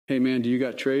Hey, man, do you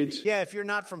got trades? Yeah, if you're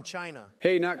not from China.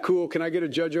 Hey, not cool. Can I get a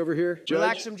judge over here? Judge?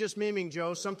 Relax, I'm just memeing,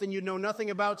 Joe. Something you know nothing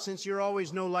about since you're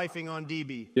always no-lifing on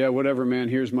DB. Yeah, whatever, man.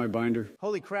 Here's my binder.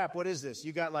 Holy crap, what is this?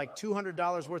 You got like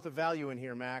 $200 worth of value in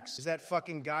here, Max. Is that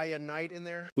fucking Gaia Knight in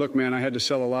there? Look, man, I had to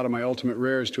sell a lot of my ultimate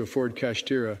rares to afford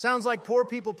Kashtira. Sounds like poor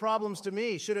people problems to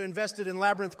me. Should have invested in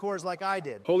Labyrinth cores like I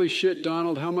did. Holy shit,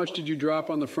 Donald. How much did you drop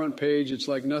on the front page? It's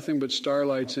like nothing but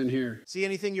starlights in here. See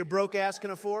anything your broke ass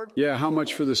can afford? Yeah, how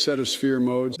much for the set of sphere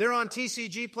modes? They're on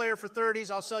TCG Player for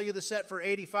 30s. I'll sell you the set for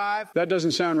 85. That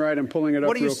doesn't sound right. I'm pulling it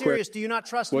up real quick. What are you serious? Do you not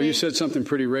trust me? Well, you said something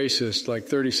pretty racist like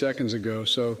 30 seconds ago,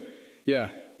 so yeah.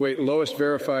 Wait, lowest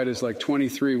verified is like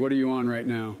 23. What are you on right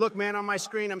now? Look, man, on my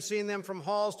screen, I'm seeing them from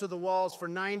halls to the walls for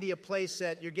 90 a play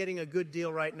set. You're getting a good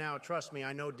deal right now. Trust me,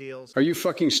 I know deals. Are you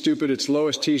fucking stupid? It's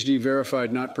lowest TCG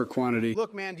verified, not per quantity.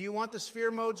 Look, man, do you want the sphere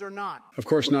modes or not? Of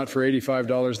course not for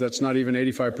 $85. That's not even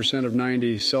 85% of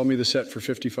 90. Sell me the set for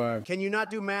 55. Can you not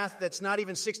do math? That's not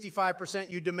even 65%,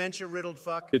 you dementia-riddled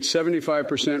fuck. It's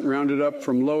 75% rounded up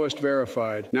from lowest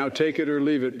verified. Now take it or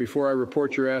leave it before I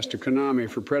report your ass to Konami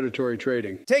for predatory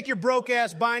trading. Take your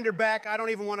broke-ass binder back. I don't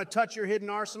even want to touch your hidden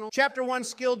arsenal. Chapter 1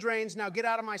 skill drains. Now get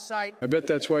out of my sight. I bet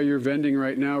that's why you're vending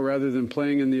right now rather than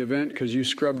playing in the event, because you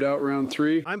scrubbed out round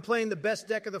 3. I'm playing the best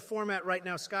deck of the format right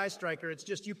now, Sky Striker. It's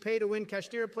just you pay to win.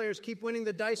 Kashtira players keep winning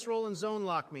the dice roll and zone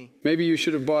lock me. Maybe you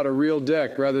should have bought a real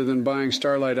deck rather than buying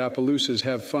Starlight Appaloosas.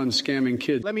 Have fun scamming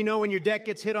kids. Let me know when your deck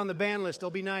gets hit on the ban list.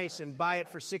 It'll be nice, and buy it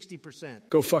for 60%.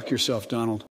 Go fuck yourself, Donald.